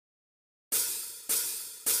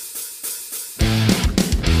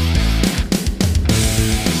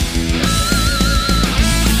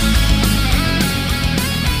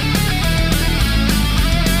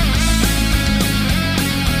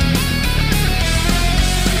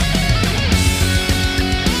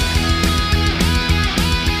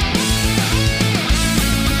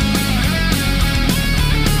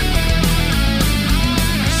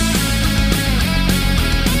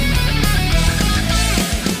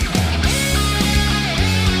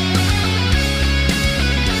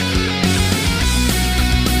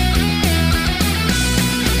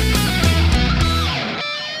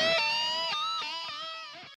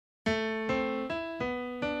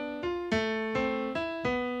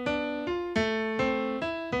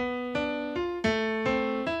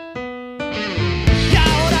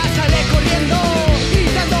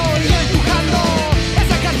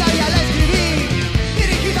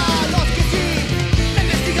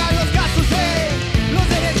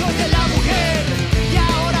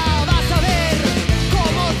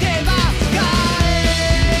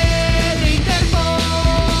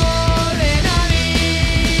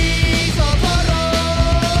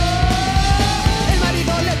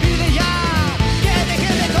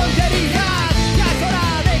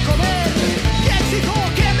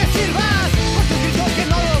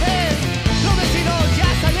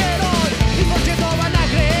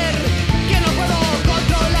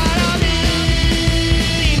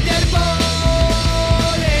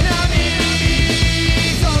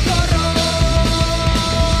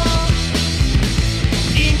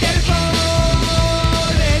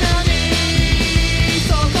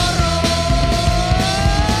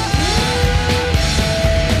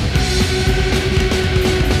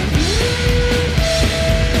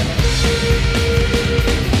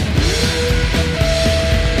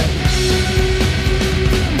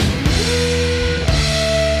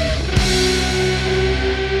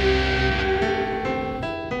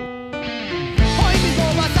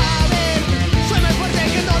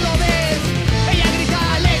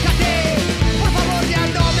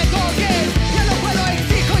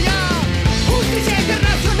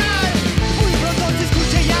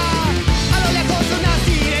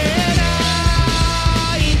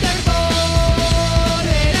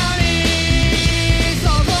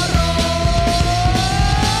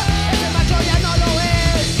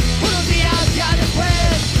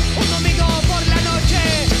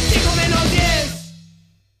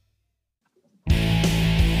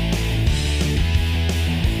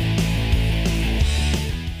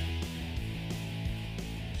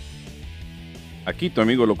Aquí tu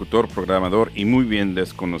amigo locutor, programador y muy bien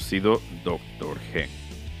desconocido Doctor G.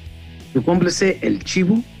 Tu cómplice, el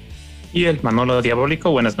Chivo. Y el Manolo Diabólico.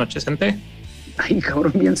 Buenas noches, gente. Ay,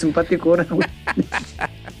 cabrón, bien simpático ahora, güey.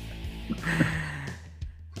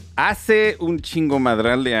 Hace un chingo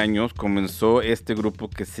madral de años comenzó este grupo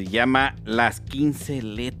que se llama Las 15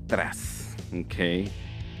 Letras. Ok.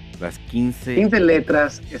 Las 15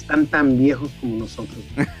 letras están tan viejos como nosotros.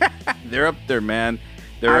 They're up there, man.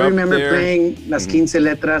 I remember playing las 15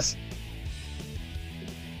 letras,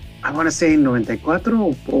 I want to say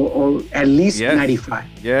 94 or at least Yes. 95.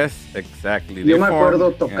 Yes, exactly. Yo me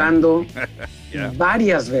acuerdo tocando Yeah.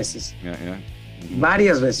 varias veces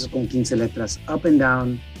con 15 letras, Up and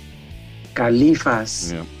Down,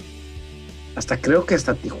 Califas, Yeah. hasta creo que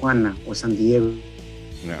hasta Tijuana o San Diego.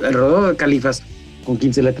 Yeah. El rodeo de Califas con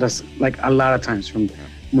 15 letras, like a lot of times, from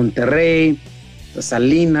Monterrey, Las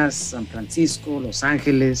Salinas, San Francisco, Los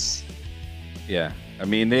Ángeles. Yeah. I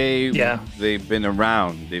mean, they've been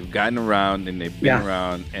around. They've gotten around and they've been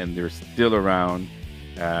around and they're still around.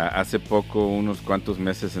 Hace poco, unos cuantos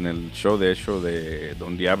meses en el show de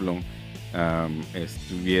Don Diablo,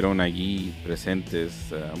 estuvieron allí presentes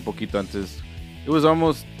un poquito antes. It was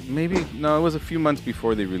a few months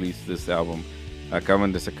before they released this album.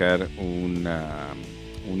 Acaban de sacar un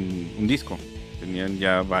disco. Tenían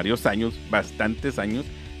ya varios años, bastantes años,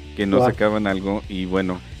 que no sacaban algo y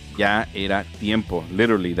bueno, ya era tiempo.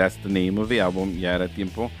 Literally, that's the name of the album. Ya era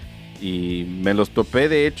tiempo. Y me los topé,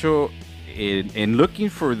 de hecho, in looking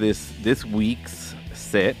for this week's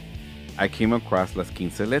set, I came across Las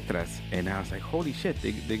 15 Letras. And I was like, holy shit,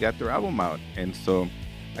 they got their album out. And so,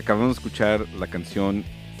 acabamos de escuchar la canción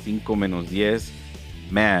 5 menos 10.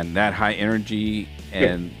 Man, that high energy.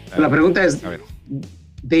 And la pregunta es,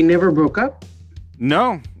 they never broke up?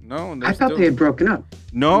 No. I thought they had broken up.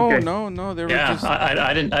 No. They were just.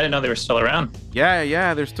 I didn't know they were still around.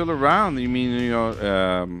 Yeah, they're still around. You mean,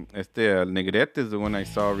 El Negrete is the one I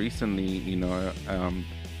saw recently.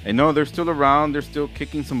 I know they're still around. They're still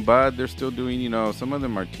kicking some butt. They're still doing. Some of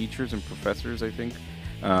them are teachers and professors. I think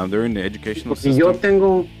they're in the educational system. Yo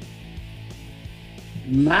tengo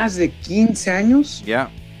más de 15 años.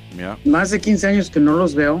 Yeah. Más de 15 años que no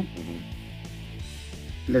los veo. Mm-hmm.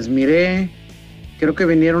 Les miré. Creo que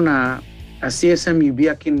vinieron a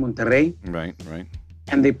CSMUB aquí en Monterrey. Right.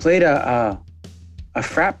 And they played a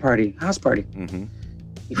frat party, house party. Mm-hmm.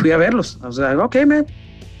 Y fui a verlos. I was like, okay, man,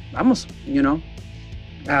 vamos,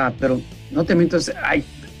 pero no te miento, I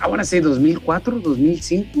want to say 2004,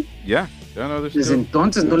 2005. Yeah. No, desde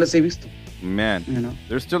entonces no les he visto. Man,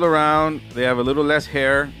 they're still around. They have a little less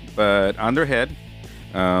hair, but on their head.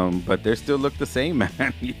 But they still look the same,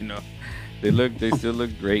 man. They still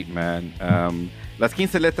look great, man. Las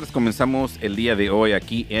 15 letras comenzamos el día de hoy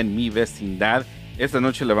aquí en mi vecindad. Esta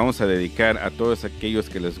noche la vamos a dedicar a todos aquellos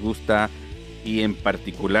que les gusta y en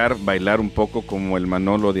particular bailar un poco como el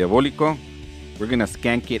Manolo Diabólico. We're gonna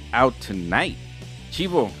skank it out tonight.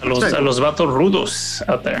 Chivo. A los vatos rudos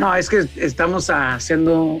out there. No, es que estamos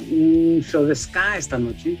haciendo un show de ska esta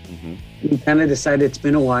noche. Mm-hmm. We kind of decided it's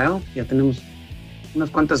been a while. Ya tenemos un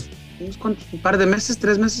par de meses,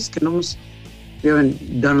 3 meses que we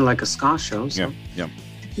haven't done like a ska show. So yeah.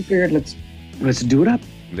 We figured let's do it up.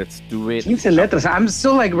 Let's do it. 15 letras. I'm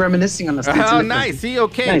still like reminiscing on las 15 letras. Nice. Sí,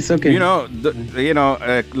 okay. Nice, okay.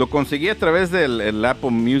 Lo conseguí a través del Apple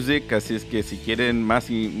Music, así es que si quieren más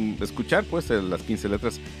escuchar, pues las 15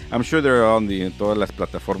 letras. I'm sure they're en todas las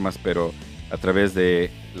plataformas, pero a través de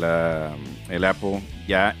el Apple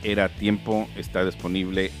ya era tiempo, está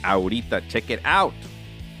disponible ahorita. Check it out.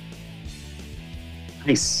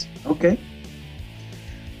 Nice. Okay.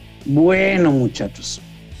 Bueno, muchachos.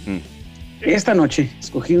 Esta noche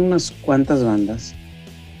escogí unas cuantas bandas,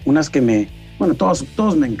 unas que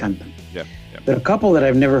todos me encantan. Yeah. But a couple that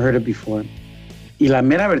I've never heard of before. Y la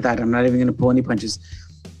mera verdad, I'm not even going to pull any punches.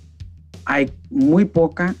 Hay muy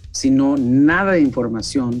poca, si no nada de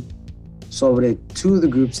información sobre 2 of the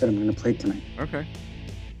groups that I'm going to play tonight. Okay.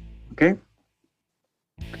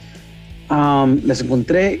 Les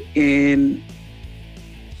encontré en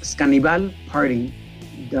Scannibal Party.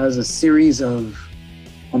 Does a series of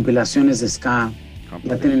compilaciones de ska.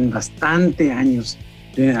 Ya tienen bastante años.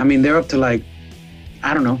 I mean, they're up to like,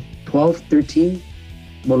 I don't know, 12, 13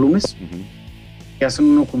 volúmenes. Mm-hmm. Ya son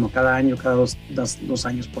uno como cada año, cada dos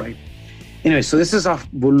años por ahí. Anyway, so this is off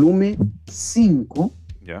volumen 5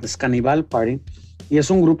 de Scannibal Party. Y es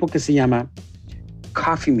un grupo que se llama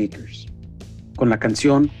Coffee Makers, con la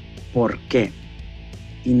canción ¿Por qué?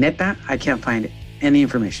 Y neta, I can't find any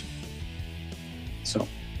information. So,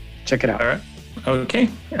 check it out. All right. Okay.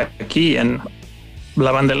 Aquí en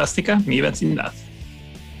La Banda Elástica, mi vecindad.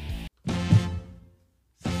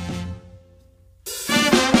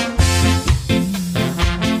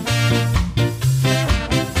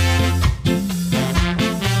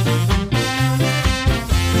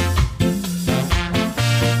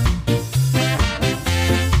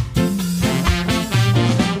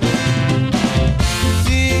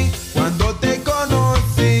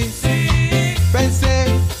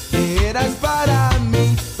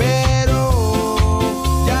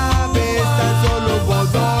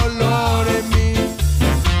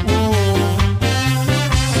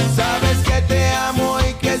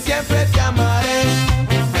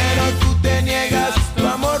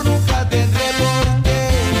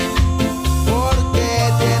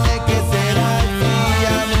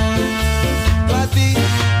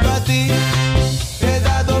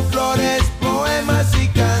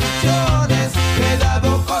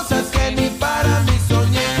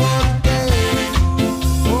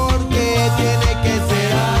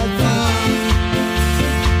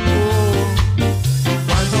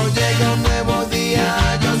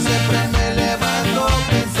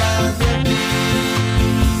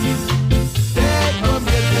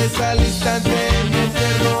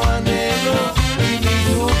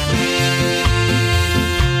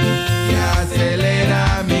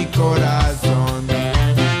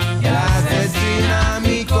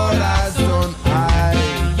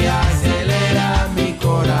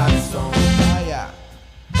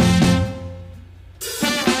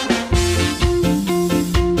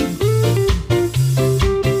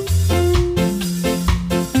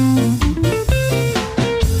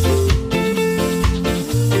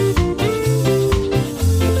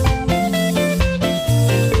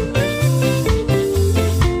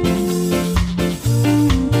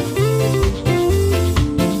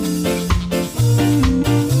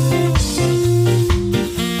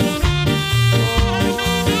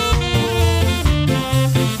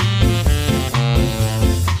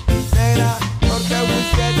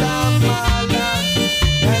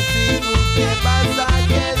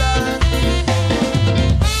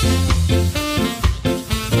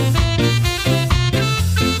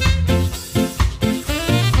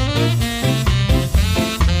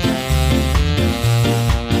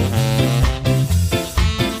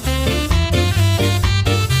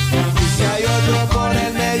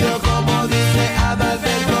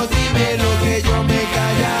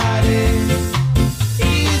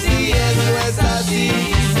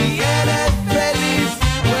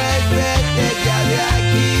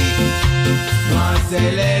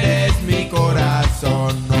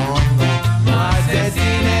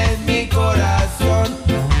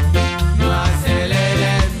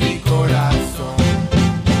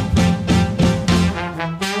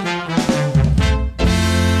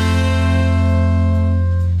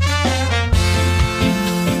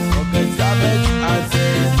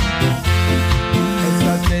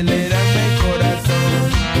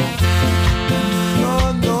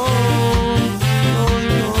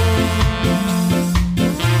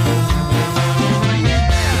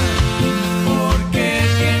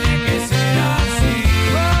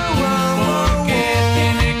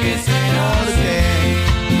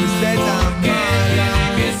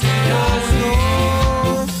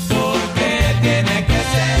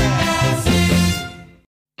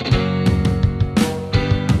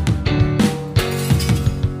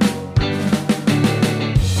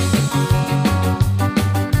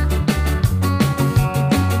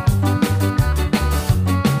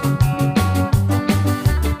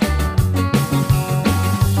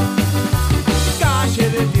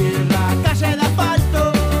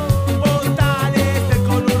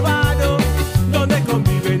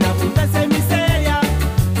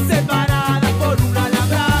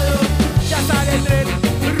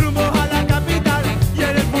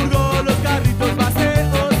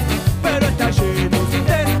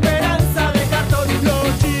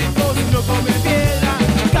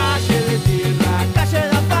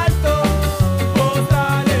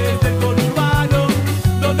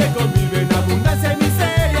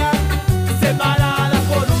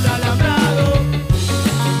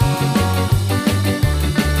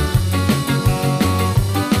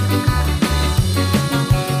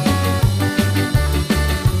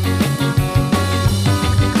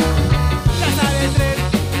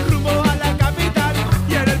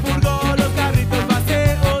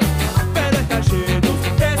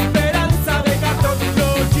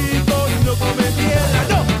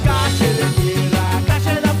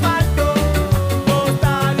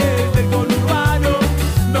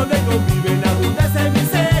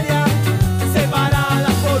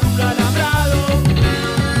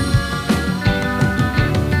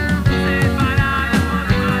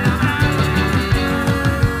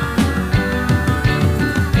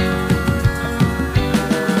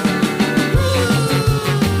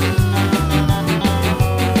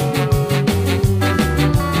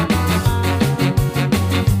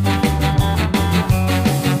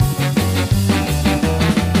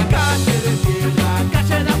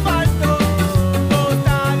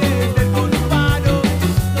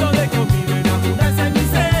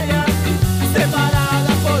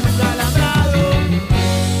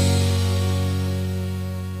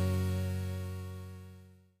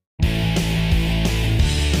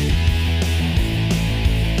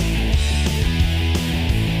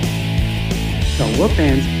 both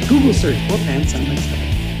bands. Google search, both bands sound like stuff.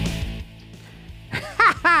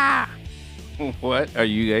 What are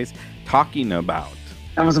you guys talking about?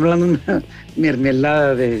 Estamos hablando de una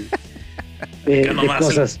mermelada de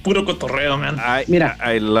cosas. Puro cotorreo, man.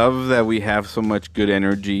 I love that we have so much good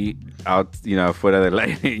energy out, fuera del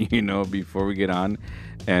aire, before we get on.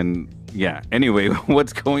 And yeah, anyway,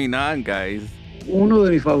 what's going on, guys? Uno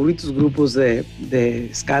de mis favoritos grupos de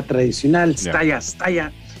ska tradicional,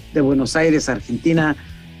 Staya, de Buenos Aires, Argentina.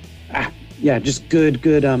 Just good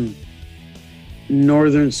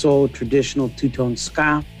Northern Soul, traditional two-tone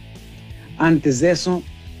ska. Antes de eso,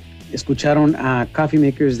 escucharon a Coffee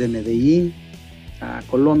Makers de Medellín, a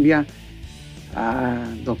Colombia.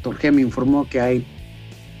 Dr. G me informó que hay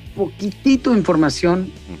poquitito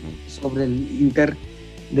información sobre el Inter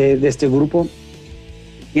de este grupo.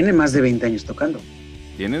 Tiene más de 20 años tocando.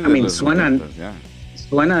 Suenan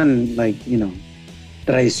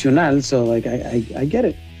tradicional, so I get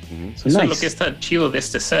it. So nice. Lo que está chido de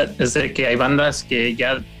este set es de que hay bandas que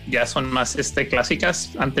ya son más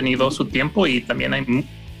clásicas, han tenido su tiempo, y también hay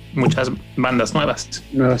muchas bandas nuevas.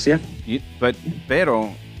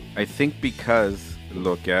 Pero I think because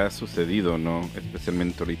lo que ha sucedido, ¿no?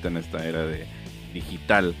 Especialmente ahorita en esta era de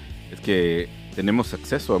digital, es que tenemos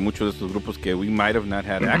acceso a muchos de estos grupos que we might have not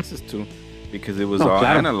had access to because it was all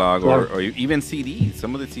analog or even CDs.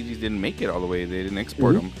 Some of the CDs didn't make it all the way. They didn't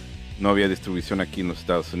export them. No había distribución aquí en los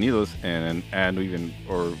Estados Unidos and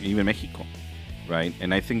even Mexico, right?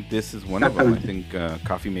 And I think this is one of them. I think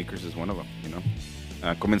Coffee Makers is one of them,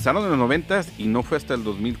 Comenzaron en los 90s y no fue hasta el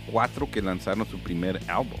 2004 que lanzaron su primer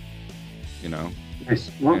álbum,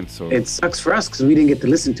 Nice. Well, it sucks for us because we didn't get to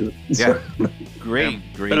listen to it. Yeah, great.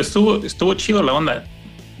 Pero estuvo chido la onda.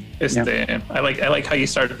 I like how you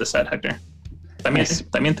started the set, Hector.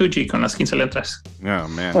 También tú, G, con las 15 letras. Oh,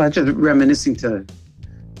 man. Well, just reminiscing to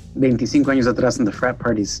 25 años atrás in the frat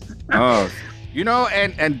parties.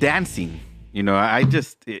 And dancing. I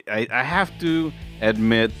have to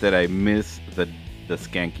admit that I miss the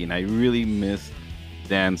skanking. I really miss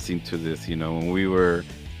dancing to this, when we were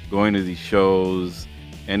going to these shows,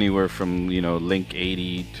 anywhere from, Link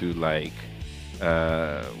 80 to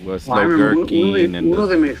Slow Gherkin.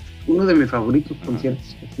 Uno de mis favoritos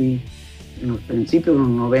conciertos que fui en los principios de los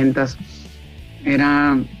 90s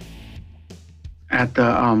era at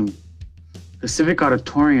the Civic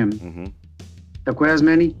Auditorium. ¿Te acuerdas,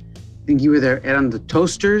 Manny? I think you were there. Eran the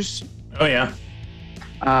Toasters. Oh, yeah.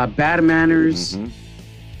 Bad Manners.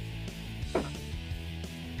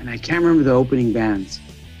 And I can't remember the opening bands.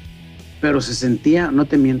 Pero se sentía, no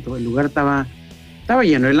te miento, el lugar estaba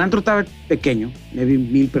lleno. El antro estaba pequeño, maybe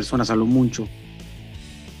 1,000 personas a lo mucho.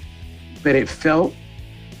 But it felt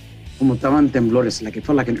como estaban temblores, it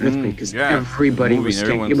felt like an earthquake, because everybody was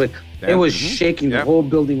shaking. It was shaking. The whole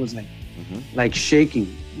building was like shaking.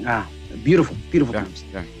 Beautiful times.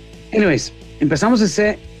 Yeah. Anyways, empezamos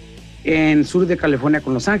ese en sur de California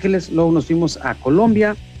con Los Ángeles, luego nos fuimos a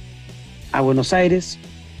Colombia, a Buenos Aires.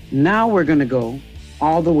 Now we're going to go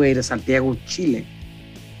all the way to Santiago, Chile,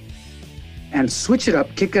 and switch it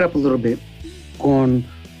up, kick it up a little bit, con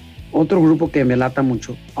otro grupo que me lata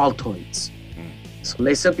mucho, Altoids. So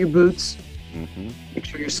lace up your boots, make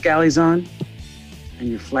sure your scally's on, and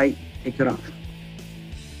your flight, take it off.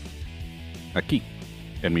 Aquí,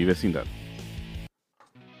 en mi vecindad.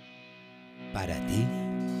 Para ti,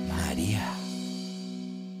 María.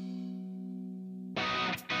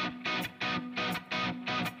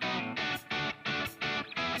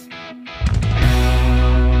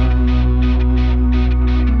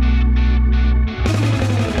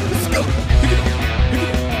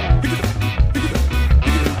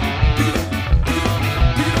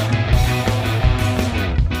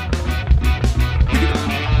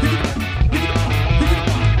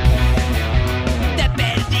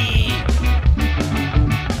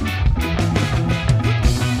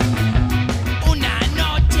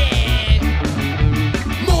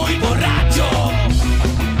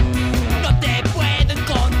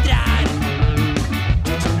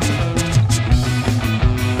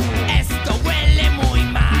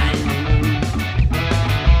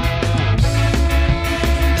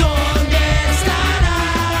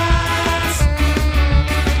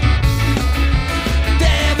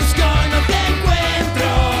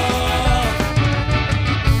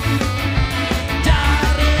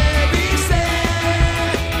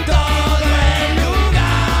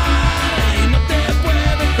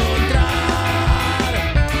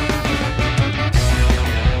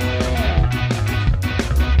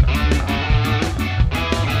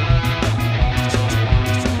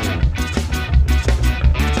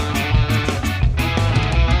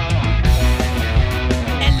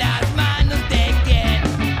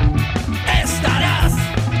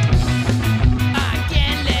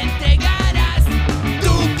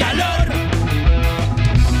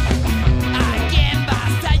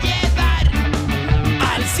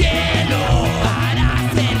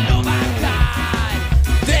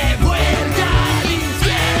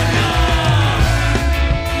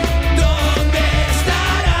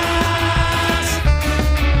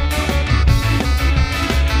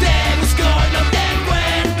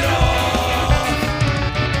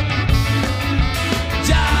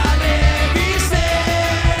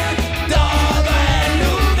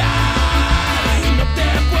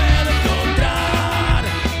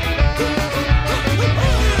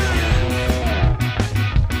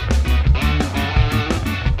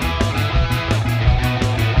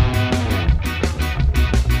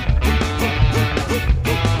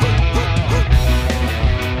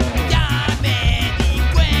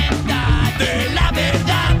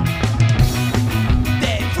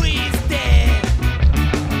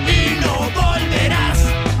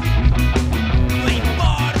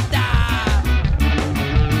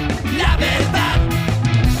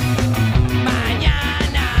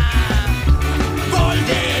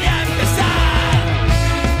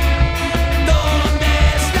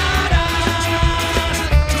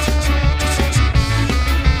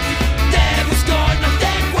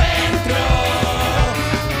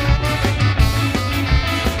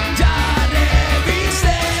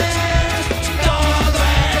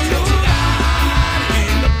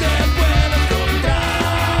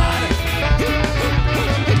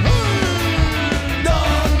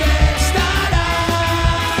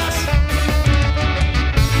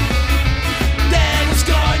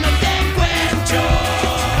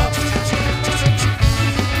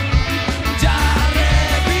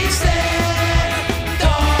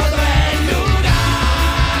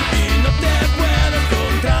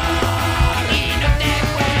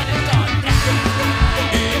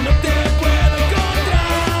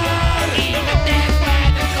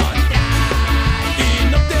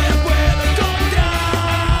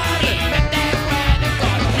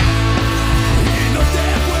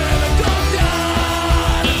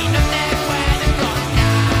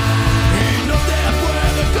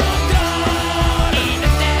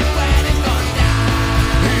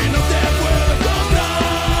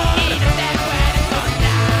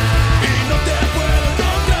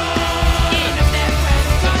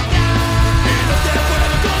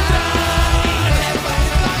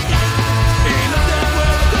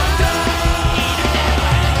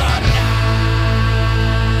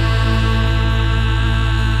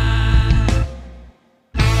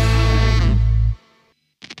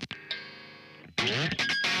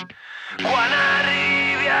 Quan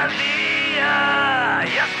arribi el dia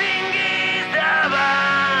i els tinguis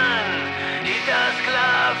davant i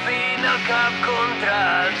t'esclafin el cap contra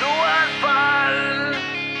el dur asfalt.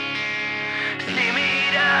 Si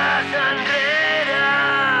mires enrere,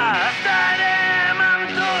 estarem amb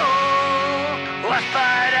tu o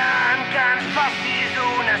esperant que ens facis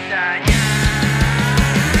una senyal.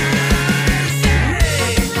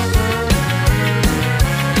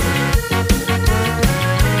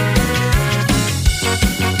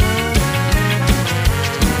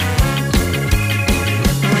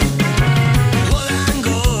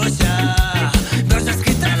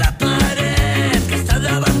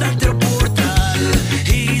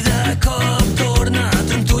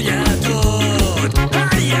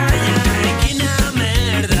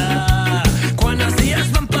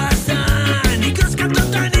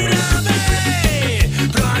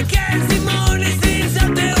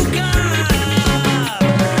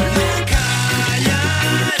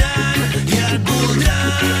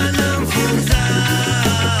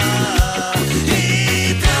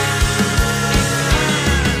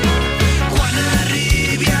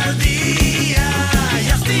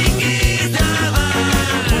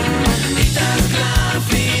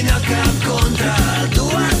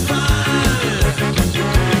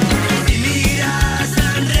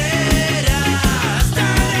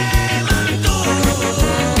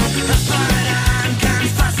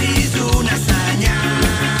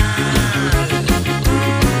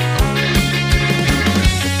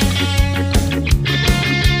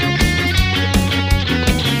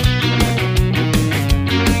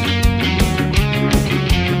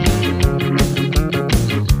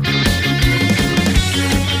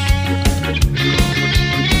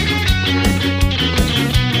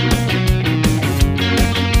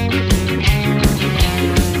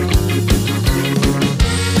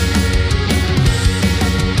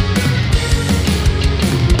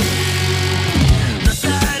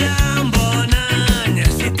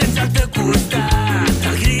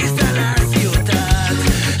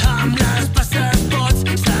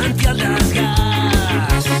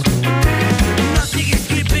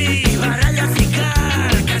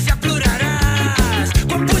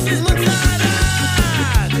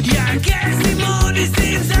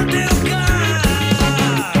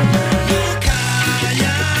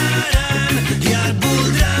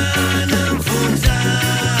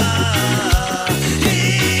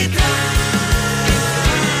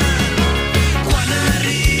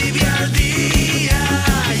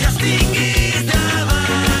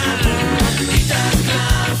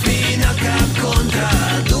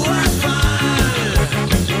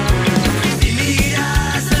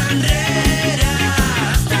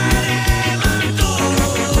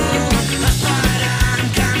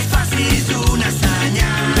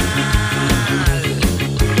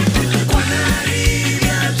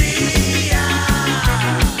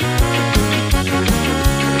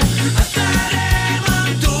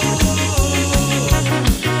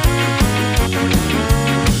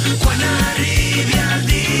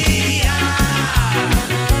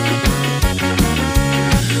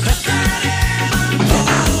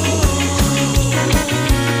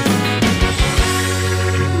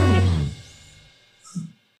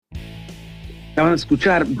 Acaban de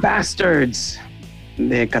escuchar Bastards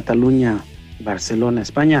de Cataluña, Barcelona,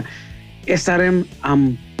 España. Estarem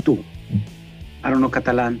amb tu. I don't know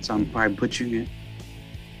Catalan, so I'm probably butchering it.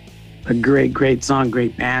 A great song,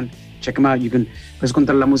 great band. Check them out. Puedes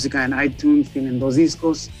encontrar la música en iTunes. Tienen 2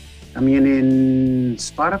 discos. También en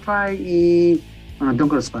Spotify y... Bueno, don't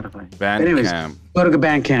go to Spotify. Bandcamp. Go to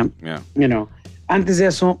Bandcamp. Yeah. You know. Antes de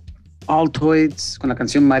eso, Altoids con la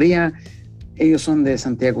canción María. Ellos son de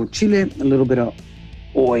Santiago, Chile. A little bit of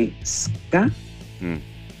Oi Ska.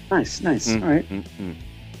 Nice. All right.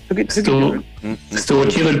 Estuvo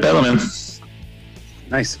chido el pedo, man.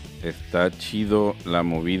 Nice. Está chido la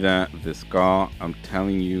movida de ska. I'm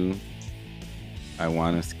telling you, I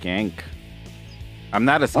want a skank. I'm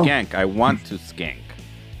not a skank. I want to skank.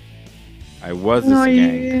 I was a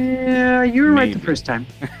skank. Yeah, you were right the first time.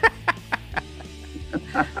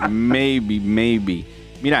 Maybe.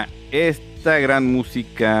 Mira, esta gran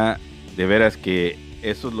música, de veras que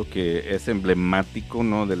eso es lo que es emblemático,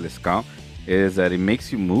 ¿no? Del ska, is that it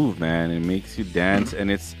makes you move, man. It makes you dance, and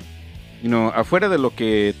it's, you know, afuera de lo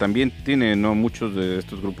que también tiene, ¿no? Muchos de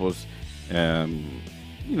estos grupos,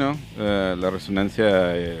 you know, la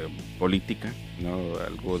resonancia política, ¿no?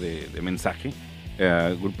 Algo de mensaje.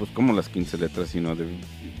 Grupos como las 15 letras, you know, they're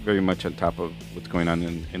very much on top of what's going on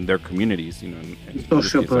in their communities, you know.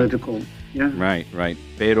 Social, political, yeah. Right.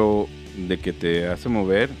 Pero de que te hace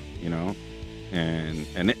mover, you know,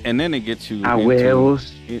 and then it gets you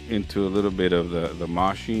into a little bit of the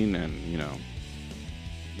moshing and, you know,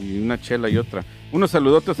 y una chela y otra. Unos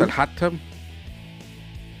saludotes al Hot Tub.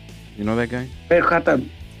 You know that guy? Hey, Hot Tub.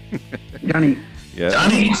 Johnny. Yeah.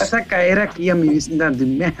 Johnny. Vas a caer aquí a mi vecindad,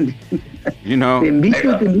 man. You know. Te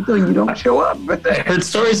invito, and you don't show up. I heard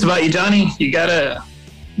stories about you, Johnny. You gotta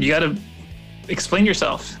explain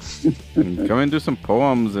yourself. Come and do some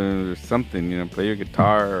poems or something, you know, play your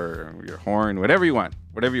guitar or your horn, whatever you want.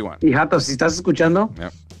 Y Hato, si estás escuchando,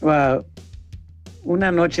 yep.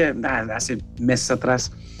 Una noche, hace meses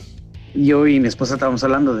atrás, yo y mi esposa estábamos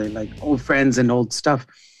hablando de like old friends and old stuff.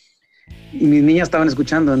 Y mis niñas estaban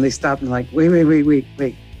escuchando and they stopped and like, wait.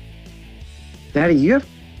 Daddy, you have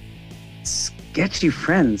sketchy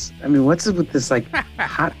friends. I mean, what's it with this like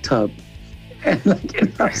hot tub? And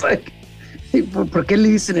I was like, ¿por qué le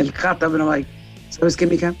dicen el hot tub? And I'm like, ¿sabes qué,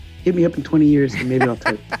 mija? Hit me up in 20 years and maybe I'll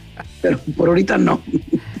tell you. Pero por ahorita no.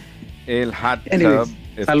 El hot Anyways,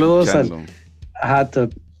 tub. Saludos al hot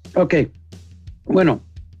tub. Okay. Bueno,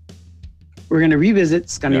 we're going to revisit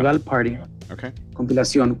Scanival Party. Okay.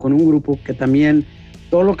 Compilación con un grupo que también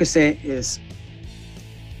todo lo que sé es,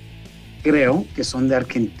 creo que son de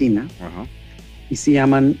Argentina y se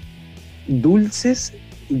llaman Dulces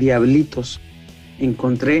Diablitos.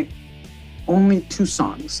 Encontré only 2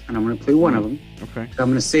 songs and I'm going to play one of them. Okay. So I'm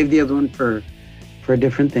going to save the other one for a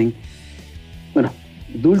different thing. Bueno,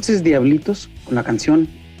 Dulces Diablitos con la canción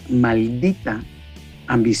Maldita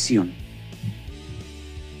Ambición.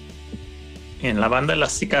 En la banda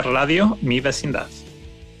Elástica Radio, Mi Vecindad.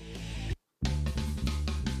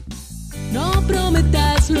 No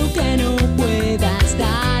prometas lo que no puedas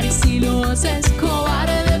dar, y si lo haces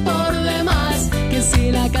cobarde por demás, que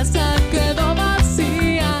si la casa quedó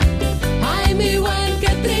vacía, ay mi buen, qué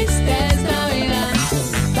triste es la vida.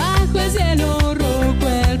 Bajo el cielo rojo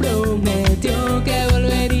él prometió que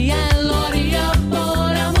volvería, lo haría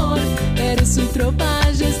por amor, pero su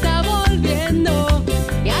tropa ya está volviendo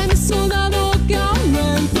y hay mi soldado que aún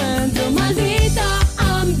no encuentro. Maldita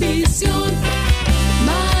ambición,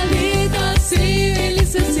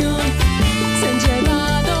 civilización, se han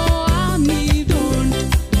llegado a mi don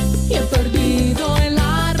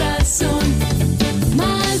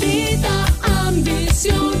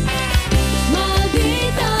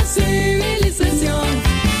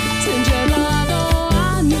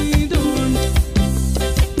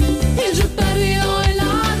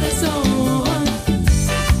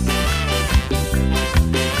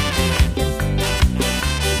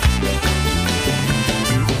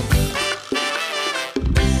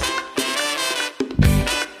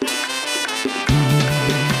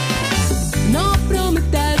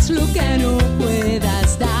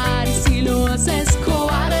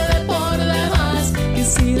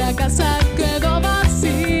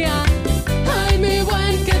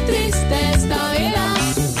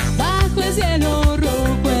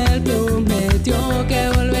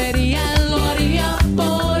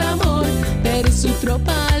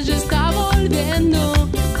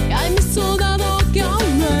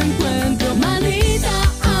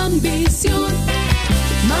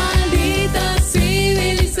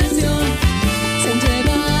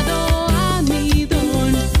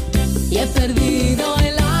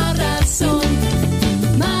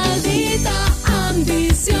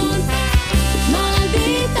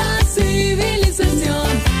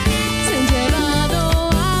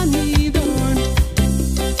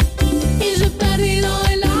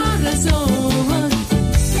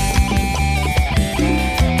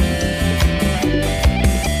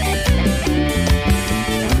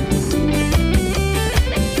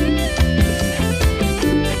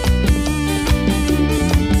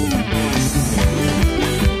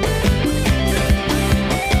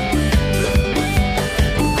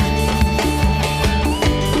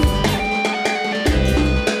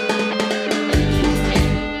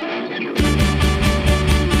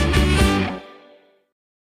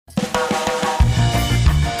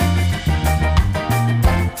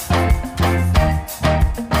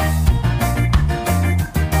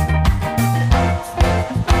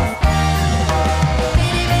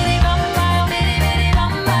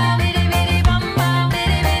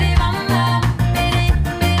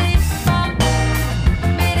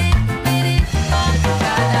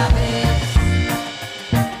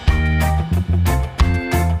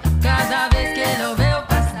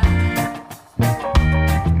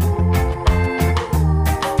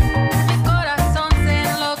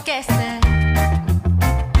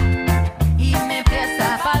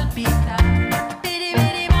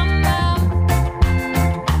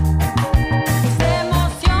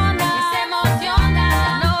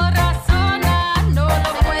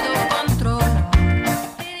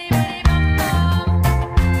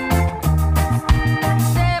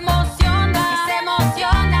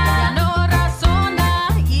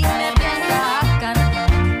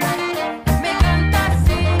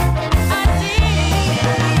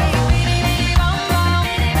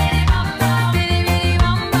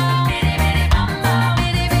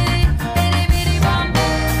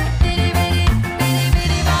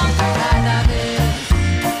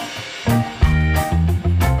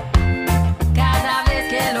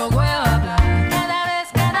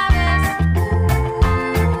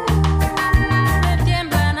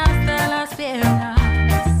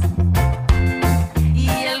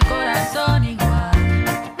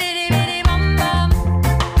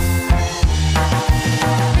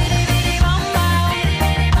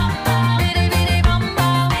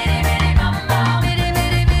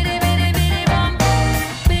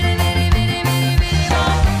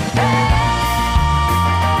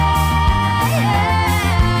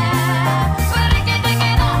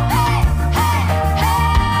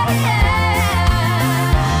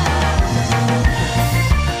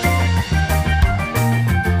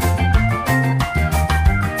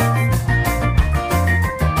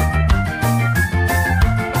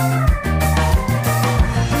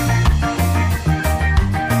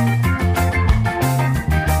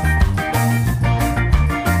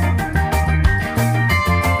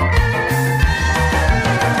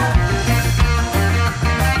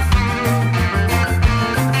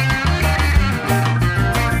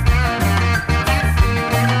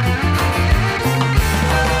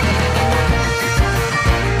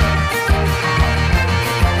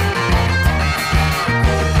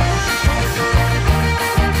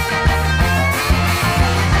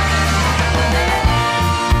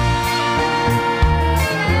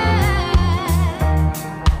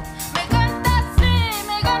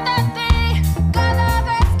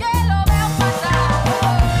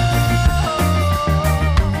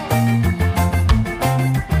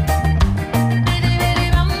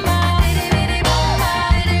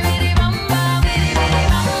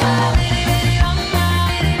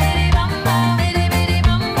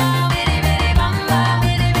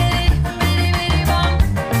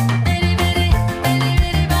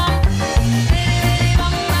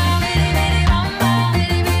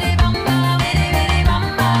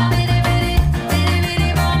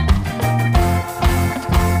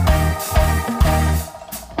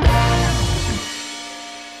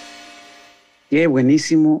Qué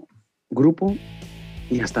buenísimo grupo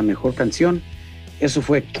y hasta mejor canción. Eso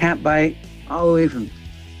fue Can't Buy, all the way from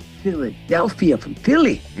Philadelphia, from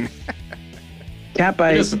Philly. Can't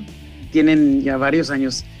Buy tienen ya varios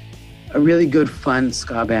años. A really good, fun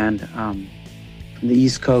ska band from the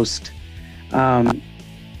East Coast.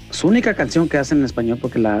 Su única canción que hacen en español,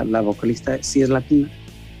 porque la vocalista sí es latina,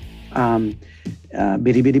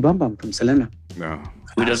 Bidi Bidi Bum Bum from Selena. No.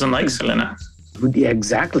 Who doesn't like Selena? Yeah,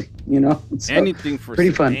 exactly. You know, so anything for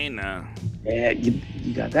pretty Selena. Fun. Yeah, you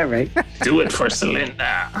got that right. Do it for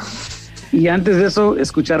Selena. Y antes de eso,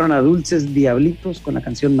 escucharon a Dulces Diablitos con la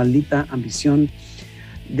canción Maldita Ambición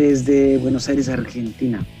desde Buenos Aires,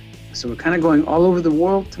 Argentina. So we're kind of going all over the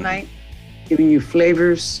world tonight, giving you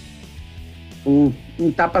flavors. Un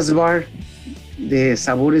tapas bar de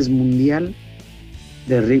sabores mundial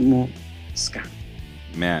de ritmo ska.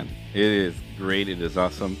 Man, it is great. It is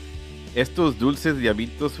awesome. Estos Dulces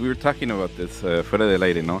Diablitos, we were talking about this fuera del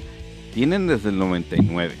aire, ¿no? Tienen desde el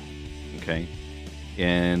 99, okay?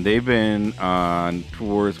 And they've been on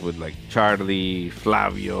tours with like Charlie,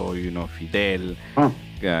 Flavio, you know, Fidel, nice.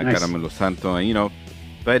 Caramelo Santo, and, you know,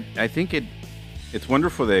 but I think it's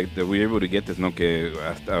wonderful that we're able to get this, ¿no? Que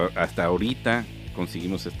hasta ahorita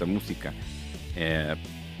conseguimos esta música.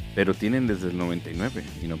 Pero tienen desde el 99,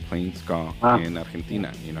 you know, playing ska in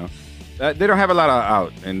Argentina, you know. They don't have a lot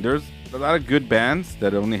out, and there's a lot of good bands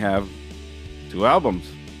that only have 2 albums.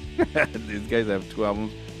 These guys have 2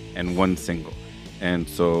 albums and 1 single. And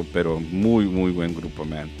so, pero muy, muy buen grupo,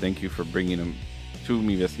 man. Thank you for bringing them to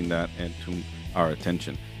Mi Vecindad and to our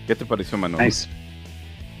attention. ¿Qué te pareció, Manolo? Nice.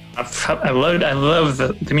 I love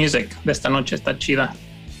the music de esta noche. Está chida.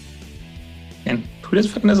 And who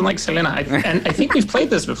doesn't like Selena? And I think we've played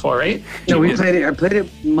this before, right? No, we played it. I played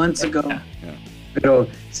it months ago. Yeah. Pero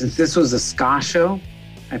since this was a ska show,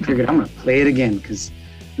 I figured I'm going to play it again because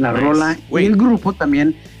la rola y el grupo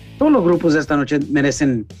también. Todos los grupos de esta noche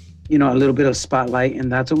merecen, you know, a little bit of spotlight,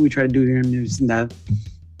 and that's what we try to do here in Mi Vecindad.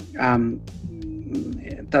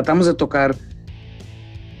 Tratamos de tocar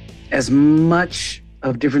as much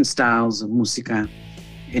of different styles of música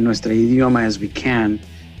en nuestro idioma as we can,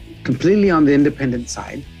 completely on the independent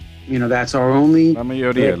side. You know, that's our only... La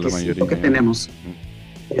mayoría. Lo que tenemos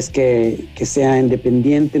es que sea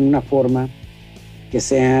independiente en una forma, que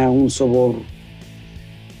sea un sabor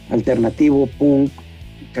alternativo, punk,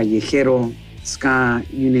 callejero, ska,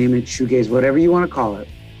 you name it, shoegaze, whatever you want to call it.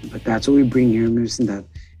 But that's what we bring here in Mi Vecindad.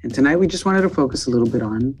 And tonight we just wanted to focus a little bit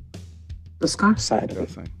on the ska side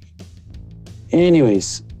of it.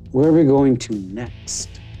 Anyways, where are we going to next?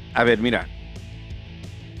 A ver, mira.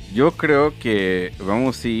 Yo creo que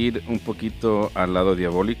vamos a ir un poquito al lado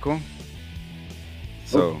diabólico.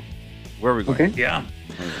 So, where are we going? Okay. Yeah.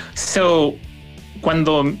 So,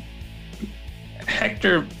 cuando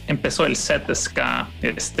Hector empezó el set de ska,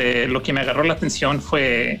 lo que me agarró la atención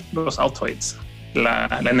fue los Altoids,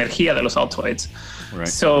 la energía de los Altoids. Right.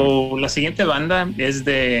 So, la siguiente banda es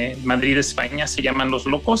de Madrid, España, se llaman Los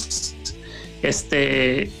Locos.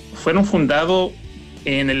 Fueron fundados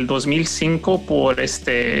en el 2005 por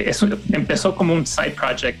empezó como un side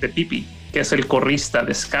project de Pipi, que es el corrista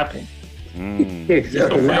de Escape. I'm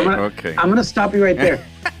going to stop you right there.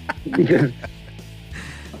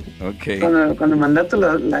 Okay. Cuando mandaste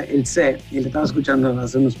el set y le estaba escuchando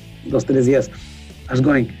hace unos 2-3 días, I was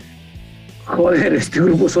going, joder, este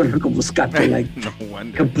grupo suena como Escape, like No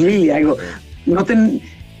wonder. completely. I go, nothing.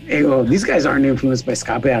 I go, these guys aren't influenced by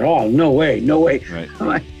Escape at all. No way. Right. I'm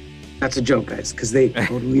like, that's a joke, guys, because they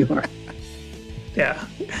totally are. Yeah,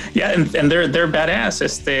 and they're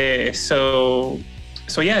badass.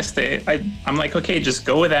 So yeah, I'm like, okay, just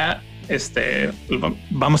go with that.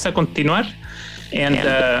 Vamos a continuar. And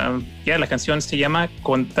yeah, la canción se llama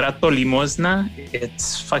Contrato Limosna.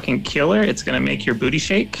 It's fucking killer. It's gonna make your booty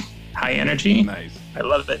shake. High energy. Nice. I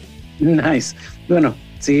love it. Nice. Bueno,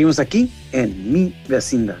 seguimos aquí en Mi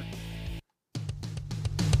Vecindad.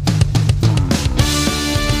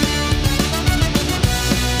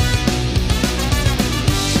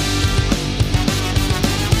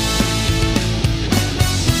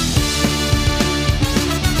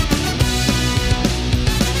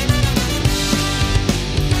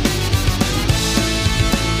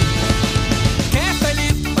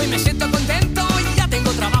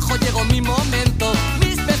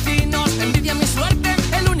 Mis vecinos envidian mi suerte,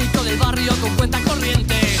 el único del barrio con cuenta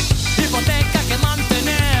corriente.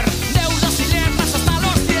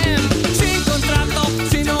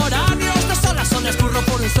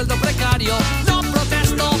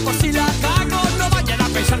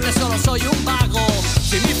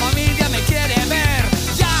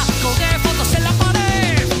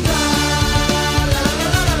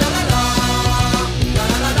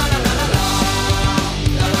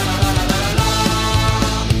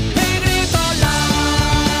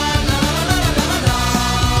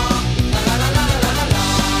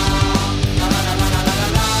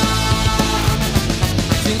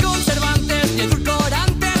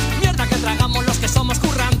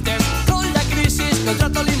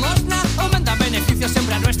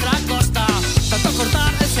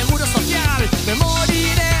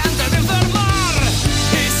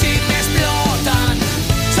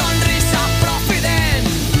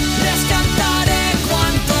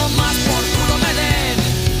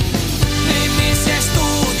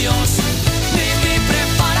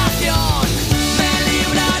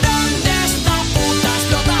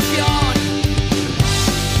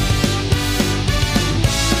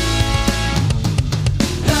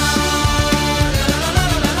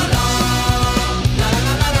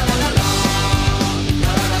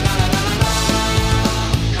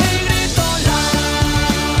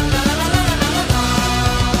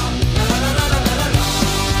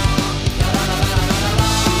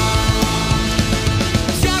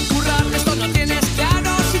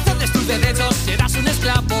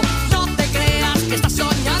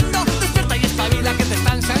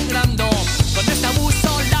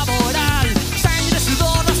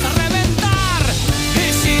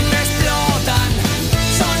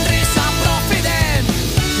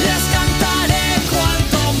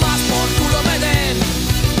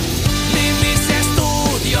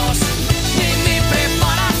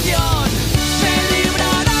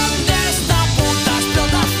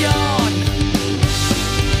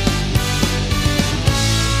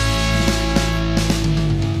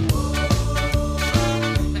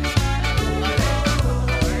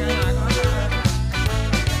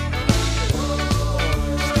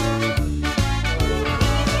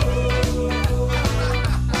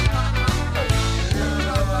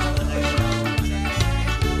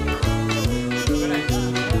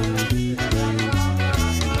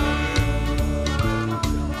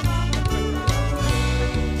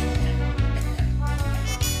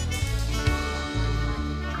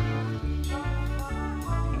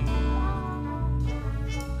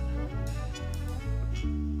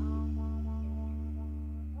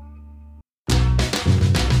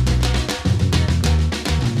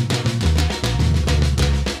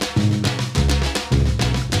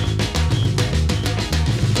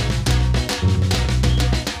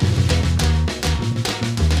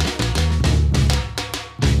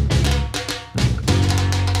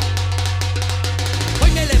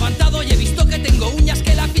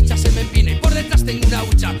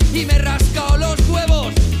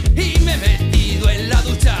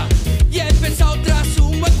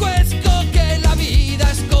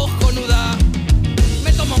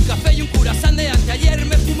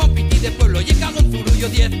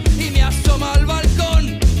 medio 10 y me asomo al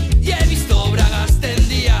balcón y he visto bragas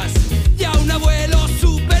tendidas y a un abuelo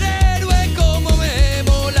superhéroe como me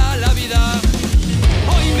mola la vida.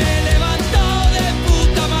 Hoy me he levantado de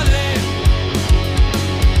puta madre,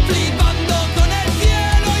 flipando con el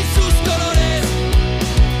cielo y sus colores.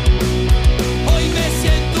 Hoy me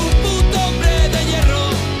siento un puto hombre de hierro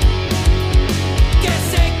que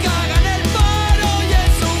se caga en el paro y en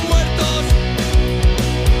sus muertos.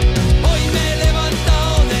 Hoy me he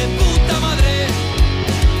levantado de puta madre,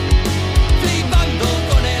 flipando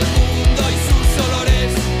con el mundo y sus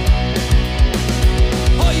olores.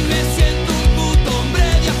 Hoy me siento un puto hombre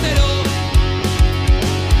de acero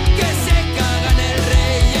que se caga en el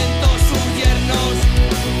rey y en todos sus yernos.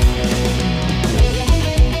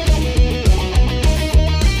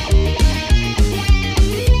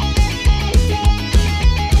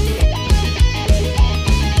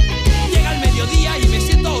 Llega el mediodía y me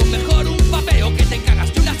siento aún mejor, un papeo que te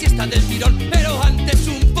cagas de una siesta del tirón, pero antes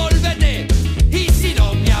un polvete y si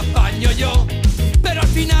no me apaño yo, pero al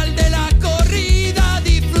final de la corrida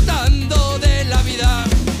disfrutando de la vida.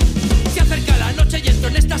 Se acerca la noche y entro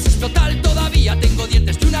en estasis total, todavía tengo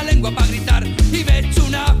dientes y una lengua para gritar y me echo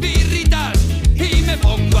unas birritas y me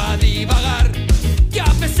pongo a divagar, que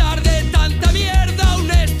a pesar de tanta mierda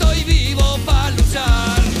aún estoy vivo para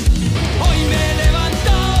luchar. Hoy me he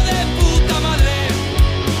levantado de puta madre,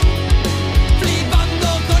 flipando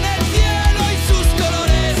con el cielo y sus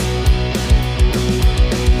colores.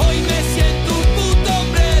 Hoy me siento un puto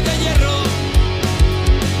hombre de hierro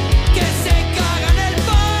que se caga en el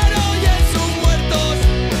paro y en sus muertos.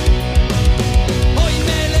 Hoy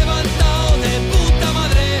me he levantado de puta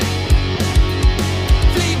madre,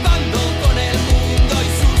 flipando con el mundo y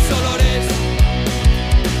sus olores.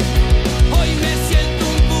 Hoy me siento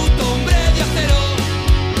un puto hombre de acero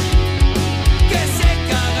que se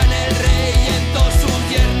caga en el rey y en todos sus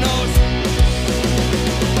yernos.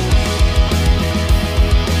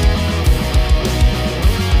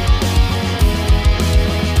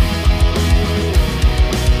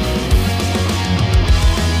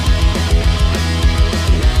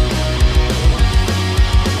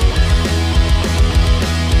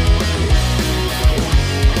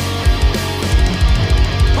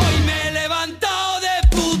 Hoy me he levantado de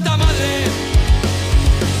puta madre,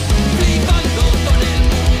 flipando con el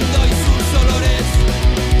mundo y sus olores.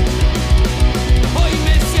 Hoy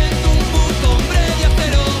me siento un puto hombre de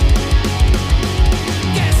acero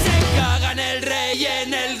que se caga en el rey y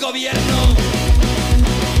en el gobierno.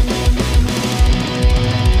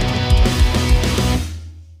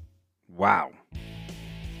 Wow.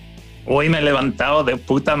 Hoy me he levantado de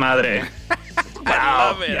puta madre. I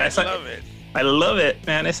love it. Yeah, I love it. I love it,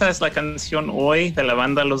 man. Esa es la canción Hoy de la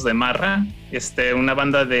banda Los de Marra, una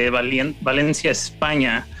banda de Valencia,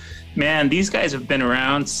 España. Man, these guys have been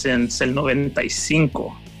around since el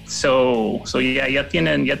 95. So yeah, ya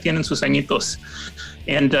tienen sus añitos.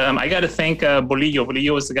 And I got to thank Bolillo.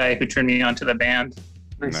 Bolillo was the guy who turned me on to the band.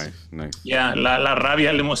 Nice. Yeah, la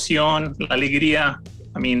rabia, la emoción, la alegría.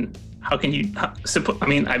 I mean, how can you?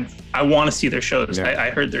 I want to see their shows. Yeah. I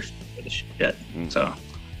heard their shit. So,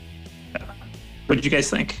 what did you guys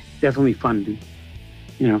think? Definitely fun, dude.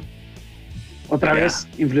 You know, otra vez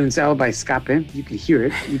influenciado by Escape. You could hear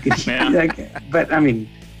it. You could hear but I mean,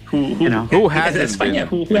 who hasn't been?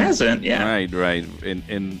 Who hasn't? Yeah. Right.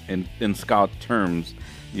 In Scout terms,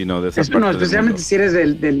 you know, especialmente si eres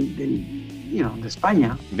del de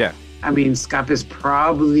España. Yeah. I mean, Escape is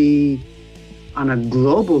probably on a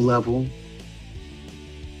global level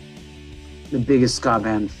the biggest ska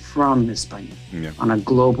band from España. Yeah. On a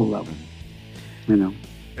global level. You know.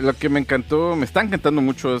 Lo que me está encantando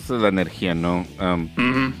mucho es la energía, ¿no?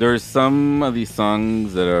 There's some of these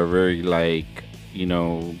songs that are very like, you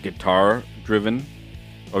know, guitar driven.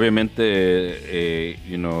 Obviamente,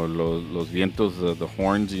 you know, los vientos, the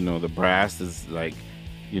horns, you know, the brass is like,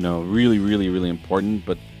 you know, really, really, really important,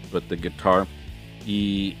 but the guitar.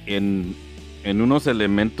 Y en unos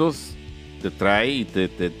elementos te trae y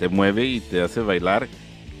te mueve y te hace bailar.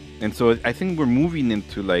 And so I think we're moving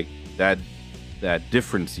into like that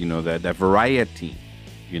difference, you know, that variety,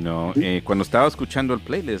 you know. Cuando estaba escuchando el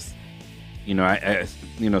playlist, you know,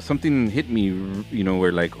 you know, something hit me, you know,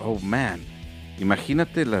 where like, oh man,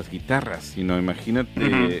 imagínate las guitarras, you know,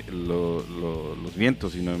 imagínate los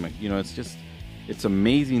vientos, you know, it's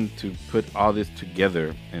amazing to put all this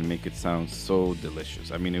together and make it sound so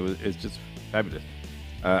delicious. I mean, it's just fabulous.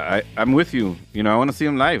 I'm with you. You know, I want to see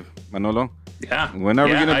them live, Manolo. Yeah. When are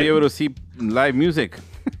we going to be able to see live music?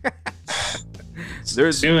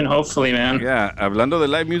 soon, hopefully, man. Yeah, hablando de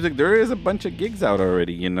live music, there is a bunch of gigs out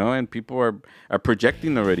already, you know, and people are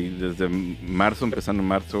projecting already. Desde marzo, empezando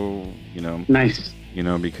marzo, you know. Nice. You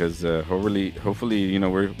know, because hopefully, you know,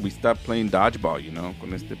 we stop playing dodgeball, you know,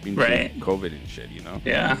 con este pinche COVID and shit, you know.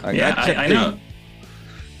 Yeah, I know.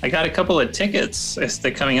 I got a couple of tickets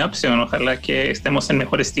coming up soon. Ojalá que estemos en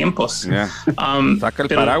mejores tiempos. Yeah. Saca el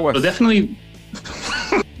paraguas. Pero definitely.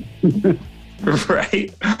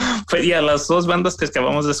 Right. But yeah, las dos bandas que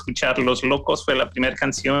acabamos de escuchar, Los Locos fue la primera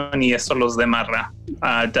canción y eso, Los de Marra.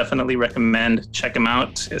 Definitely recommend, check them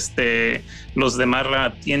out. Los de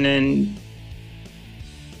Marra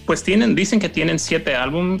dicen que tienen 7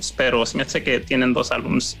 álbums, pero se me hace que tienen 2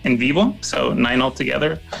 álbums en vivo, so 9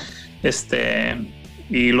 altogether.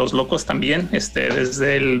 Y Los Locos también,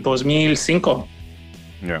 desde el 2005.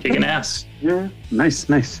 Yeah. Kicking ass. Yeah, nice.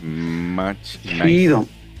 Much nice.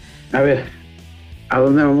 A ver, ¿a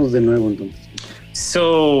dónde vamos de nuevo entonces?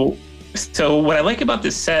 So what I like about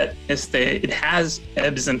this set is that it has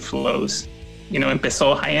ebbs and flows. You know,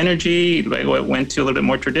 empezó high energy, luego it went to a little bit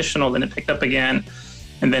more traditional, then it picked up again,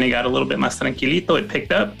 and then it got a little bit más tranquilito, it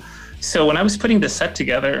picked up. So when I was putting the set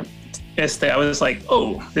together, I was like,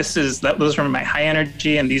 oh, those are my high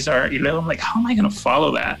energy, and these are, you know, I'm like, how am I going to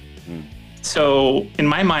follow that? So in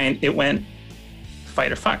my mind, it went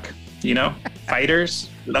fight or fuck, you know, fighters,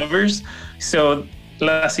 lovers. So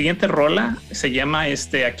la siguiente rola se llama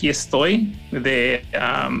Aquí Estoy,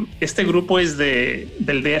 este grupo es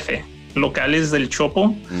del DF, locales del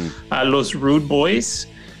Chopo, los Rude Boys.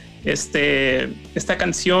 Esta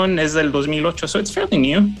canción es del 2008, so it's fairly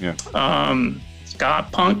new. Yeah. Ska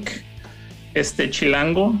punk,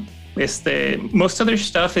 chilango. Most of their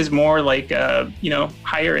stuff is more like you know,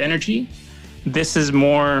 higher energy. This is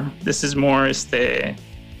more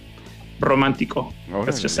romántico.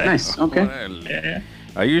 Let's just say. Nice. Okay. Yeah.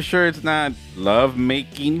 Are you sure it's not love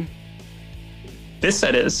making? This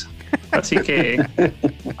set is. Así que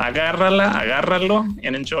agárralo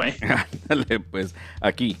and enjoy. Dale, pues,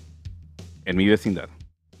 aquí, en mi vecindad.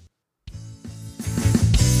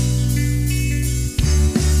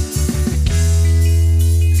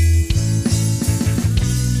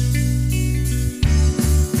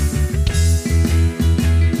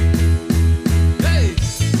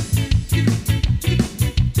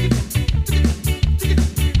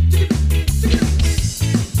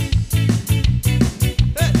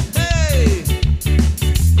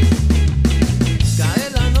 Cae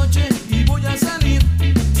la noche y voy a salir,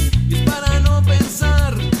 y es para no pensar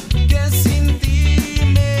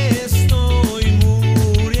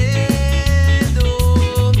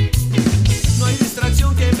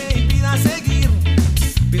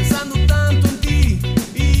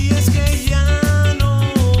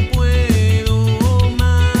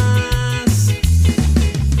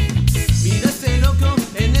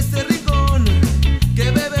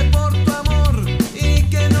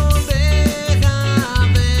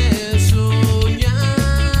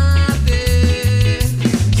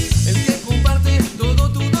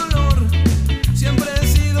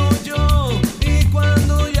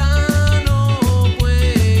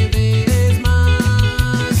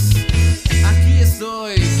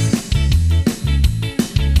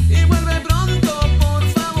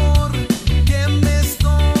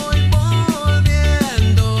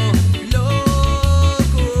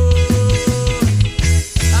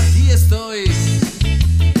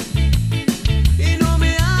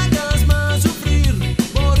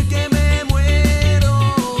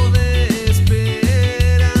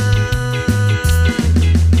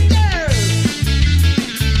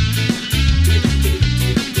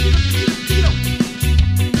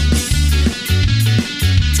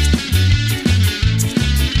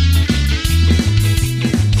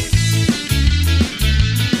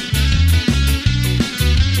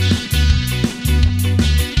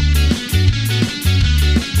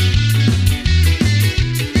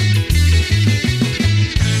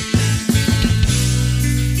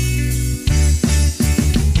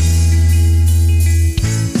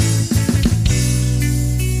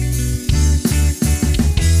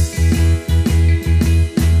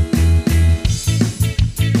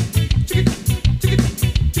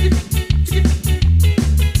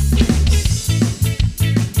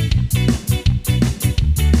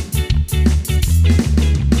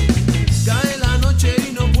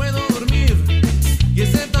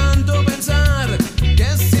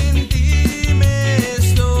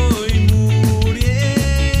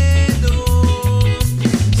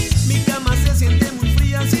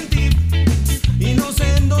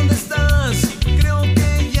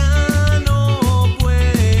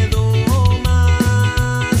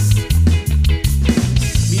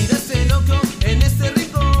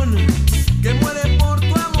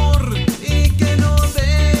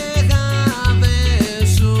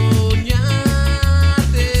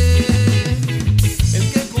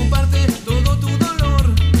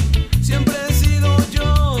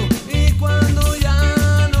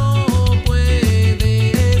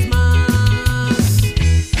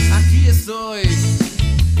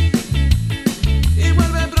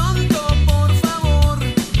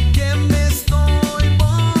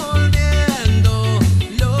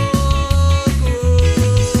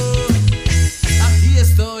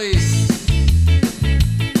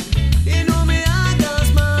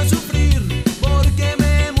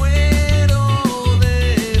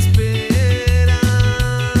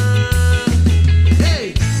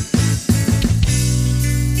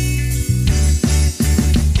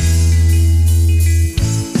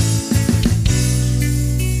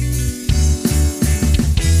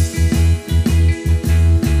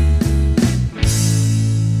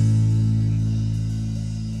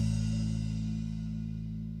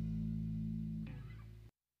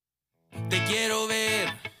quiero ver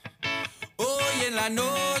hoy en la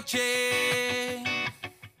noche.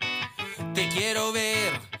 Te quiero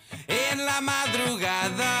ver en la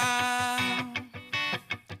madrugada.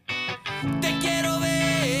 Te quiero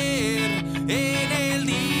ver en el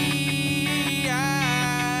día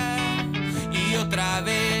y otra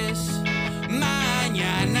vez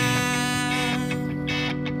mañana.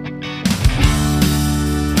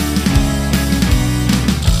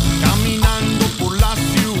 Caminando por la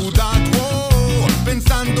ciudad,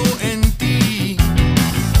 pensando en ti.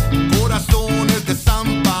 Corazones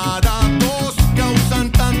desamparados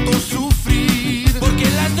causan tanto sufrir. Porque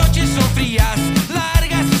las noches son frías,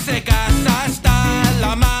 largas y secas hasta el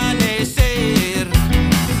amanecer.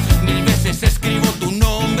 Mil veces escribo tu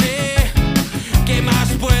nombre, ¿qué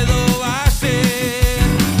más puedo hacer?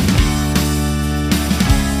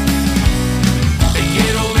 Te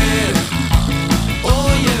quiero ver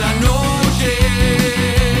hoy en la noche.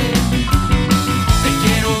 Te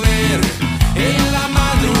quiero ver en la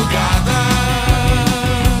madrugada.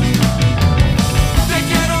 Te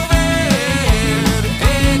quiero ver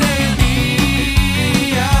en el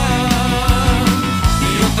día y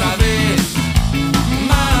otra vez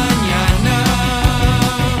mañana.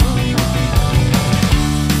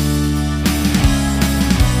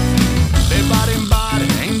 De bar en bar,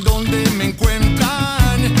 en donde me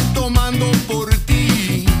encuentran, tomando por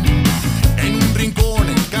ti. En un rincón,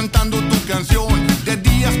 cantando tu canción, de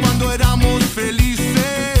días cuando éramos felices.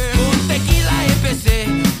 Con tequila empecé,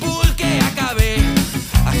 pulque acabé,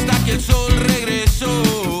 hasta que el sol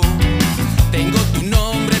regresó. Tengo tu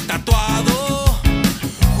nombre tatuado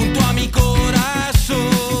junto a mi corazón.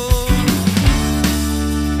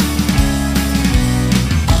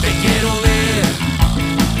 Te quiero ver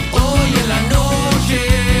hoy en la noche.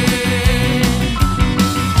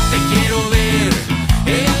 Te quiero ver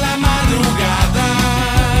en la madrugada.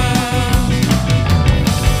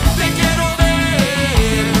 Te quiero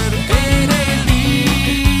ver en el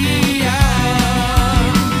día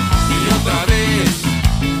y otra vez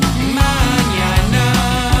mañana.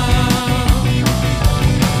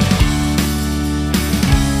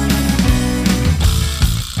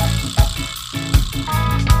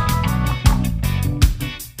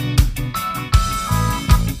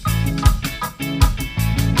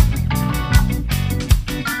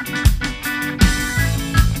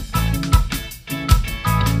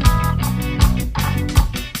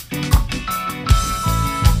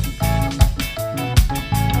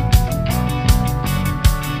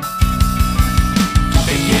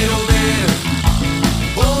 Te quiero ver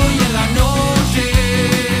hoy en la noche.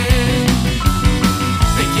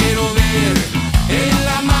 Te quiero ver en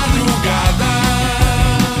la madrugada.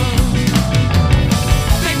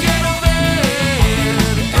 Te quiero ver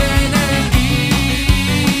en el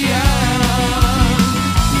día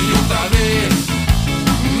y otra vez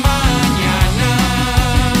mañana.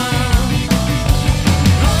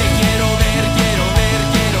 Te quiero ver, quiero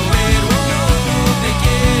ver, oh, te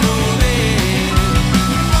quiero ver.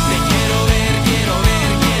 Te quiero ver, quiero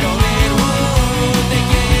ver, oh, te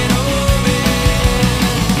quiero ver.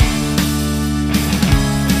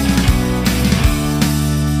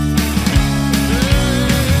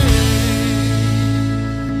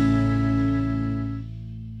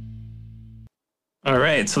 All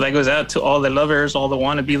right, so that goes out to all the lovers, all the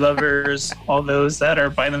wannabe lovers, all those that are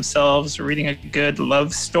by themselves reading a good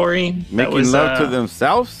love story. That Making was, love to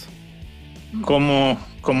themselves? como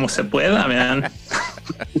se pueda, man.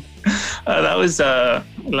 That was la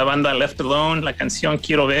banda Left Alone, la canción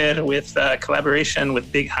Quiero Ver, with collaboration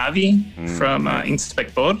with Big Javi from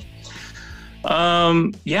Inspector.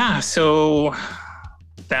 Yeah, so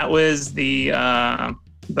that was the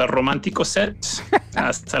Romántico set.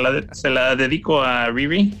 Se la dedico a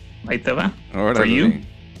Riri. Ahí te va. For you.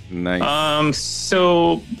 Nice.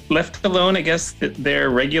 So Left Alone, I guess they're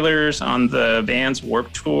regulars on the Vans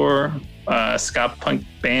Warped Tour, ska punk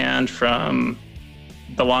band from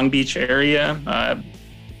the Long Beach area.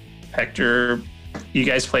 Hector, you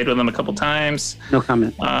guys played with them a couple times. No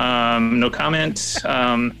comment. No comment.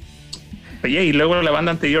 But yeah, y luego la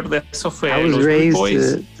banda anterior de eso fue I was los raised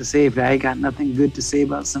Boys. to say if I got nothing good to say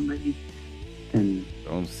about somebody, then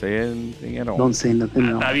Don't say anything at all. don't say nothing.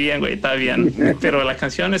 No. Está bien, güey, está bien. Pero la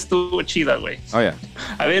canción estuvo chida, güey. Oh, yeah.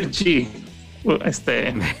 A ver, G,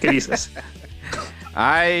 ¿qué dices?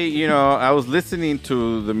 I was listening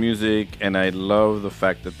to the music and I love the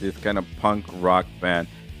fact that this kind of punk rock band,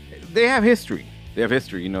 they have history.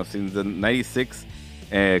 Since the 96,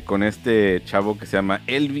 con este chavo que se llama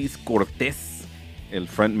Elvis Cortés, el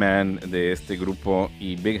frontman de este grupo,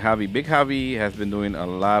 y Big Javi. Big Javi has been doing a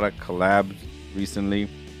lot of collabs recently.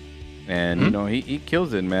 And, you know, he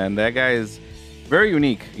kills it, man. That guy is very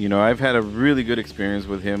unique. You know, I've had a really good experience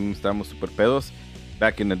with him. Estamos super pedos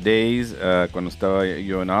back in the days, cuando estaba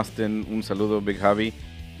yo en Austin. Un saludo, Big Javi.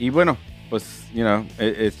 Y bueno, pues, you know,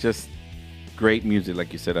 it's just great music,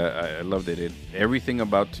 like you said. I loved it. Everything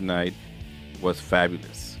about tonight was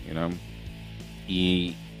fabulous, you know.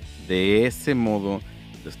 Y de ese modo,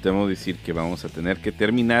 les tengo que decir que vamos a tener que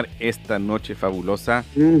terminar esta noche fabulosa,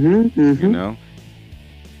 you know,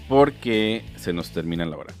 porque se nos termina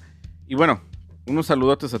la hora. Y bueno, unos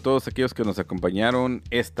saludotes a todos aquellos que nos acompañaron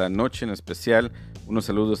esta noche en especial. Unos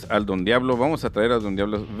saludos al Don Diablo. Vamos a traer a Don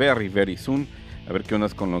Diablo very soon. A ver qué onda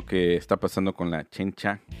con lo que está pasando con la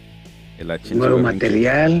chencha. Nuevo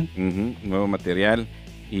material. Nuevo material.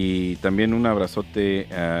 Y también un abrazote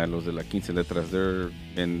a los de la 15 letras. They're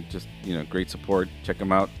been just, you know, great support. Check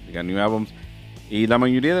them out. They got new albums. Y la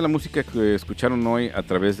mayoría de la música que escucharon hoy a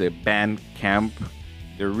través de Bandcamp,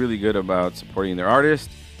 they're really good about supporting their artists.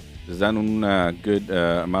 Les dan una good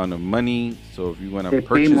amount of money. So if you want to purchase,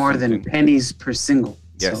 they pay more than pennies per single.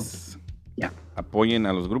 Yes. So, yeah. Apoyen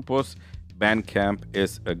a los grupos. Bandcamp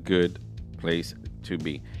is a good place to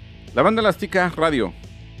be. La Banda Elástica Radio.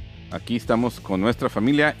 Aquí estamos con nuestra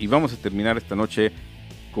familia y vamos a terminar esta noche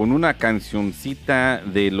con una cancioncita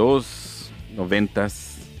de los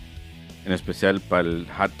 90s, en especial para el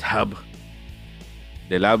Hot Tub,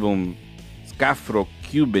 del álbum Scafro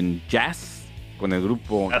Cuban Jazz, con el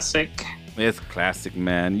grupo Classic. It's classic,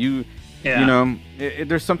 man. You know,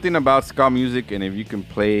 there's something about ska music, and if you can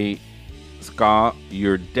play ska,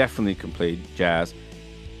 you definitely can play jazz,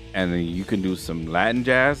 and you can do some Latin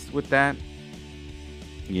jazz with that.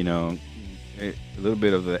 You know, a little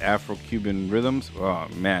bit of the Afro-Cuban rhythms. Oh,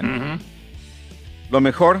 man. Lo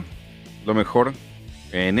mejor,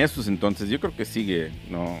 en esos entonces, yo creo que sigue,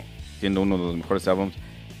 ¿no?, siendo uno de los mejores álbumes,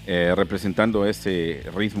 representando ese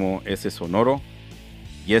ritmo, ese sonoro.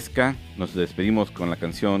 Yesca, nos despedimos con la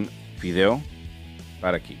canción Fideo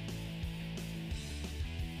para aquí.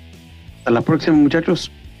 Hasta la próxima, muchachos.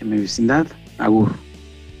 En mi vecindad, agur.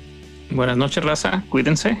 Buenas noches, raza.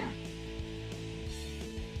 Cuídense.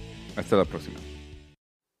 Hasta la próxima.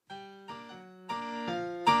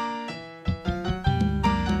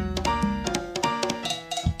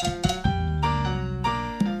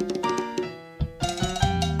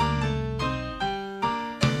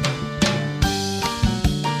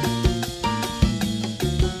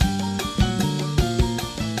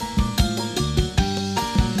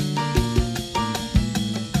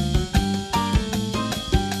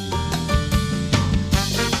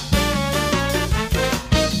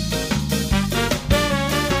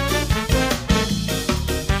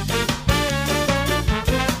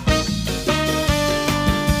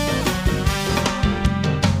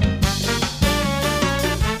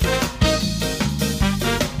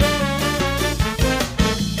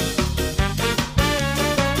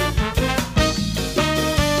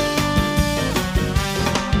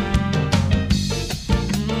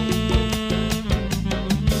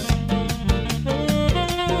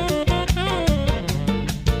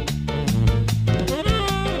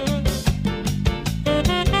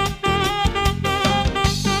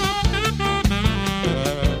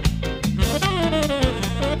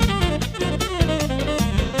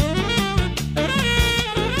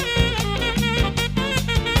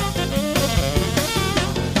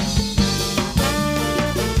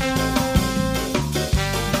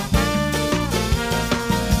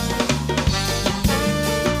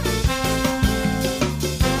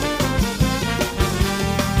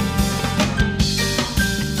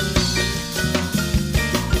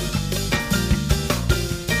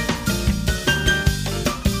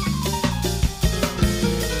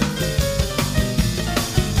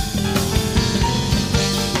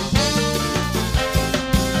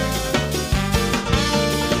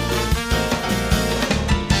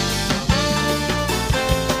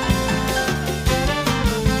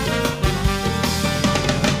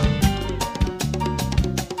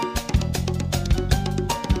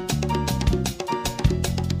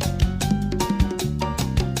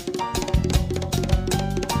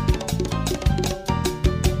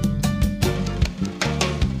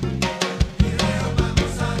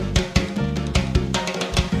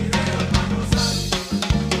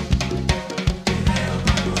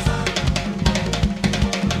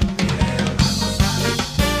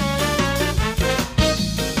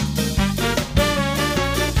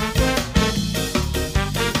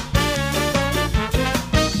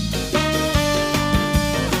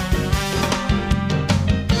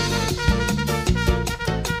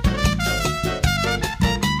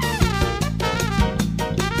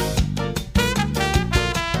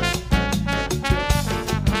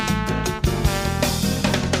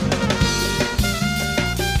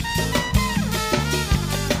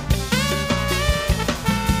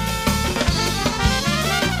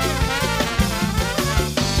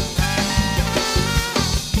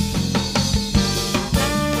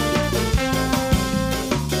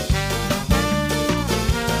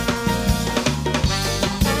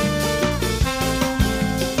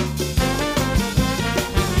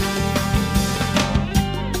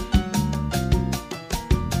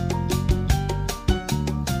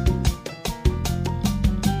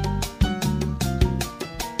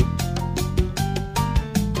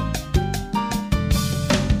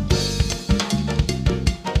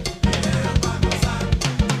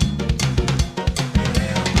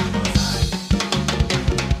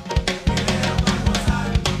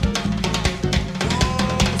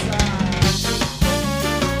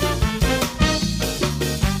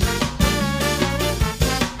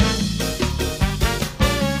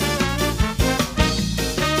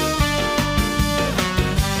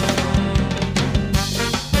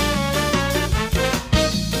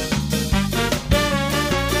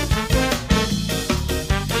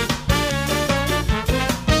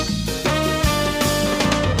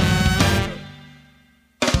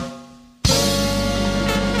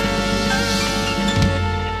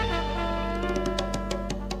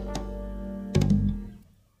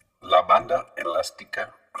 la banda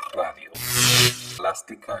Elástica Radio.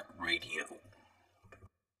 Elástica Radio.